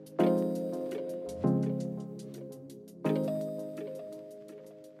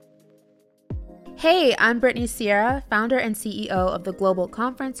Hey, I'm Brittany Sierra, founder and CEO of the global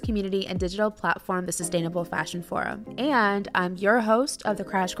conference, community, and digital platform, the Sustainable Fashion Forum, and I'm your host of the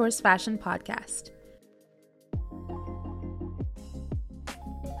Crash Course Fashion podcast.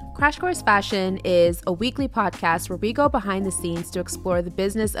 Crash Course Fashion is a weekly podcast where we go behind the scenes to explore the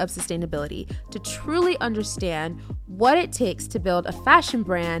business of sustainability, to truly understand what it takes to build a fashion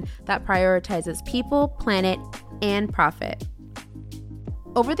brand that prioritizes people, planet, and profit.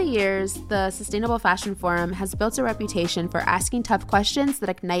 Over the years, the Sustainable Fashion Forum has built a reputation for asking tough questions that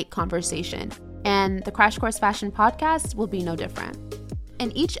ignite conversation, and the Crash Course Fashion podcast will be no different.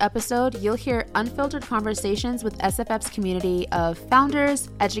 In each episode, you'll hear unfiltered conversations with SFF's community of founders,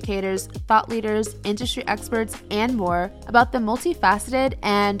 educators, thought leaders, industry experts, and more about the multifaceted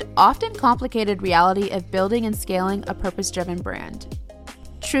and often complicated reality of building and scaling a purpose-driven brand.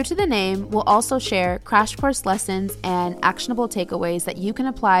 True to the name, we'll also share crash course lessons and actionable takeaways that you can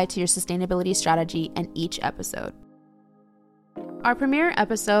apply to your sustainability strategy in each episode. Our premiere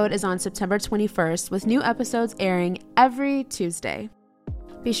episode is on September 21st, with new episodes airing every Tuesday.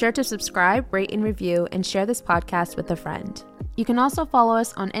 Be sure to subscribe, rate, and review, and share this podcast with a friend. You can also follow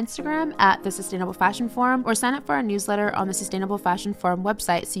us on Instagram at the Sustainable Fashion Forum or sign up for our newsletter on the Sustainable Fashion Forum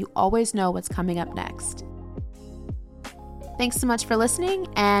website so you always know what's coming up next. Thanks so much for listening,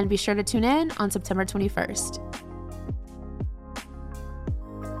 and be sure to tune in on September 21st.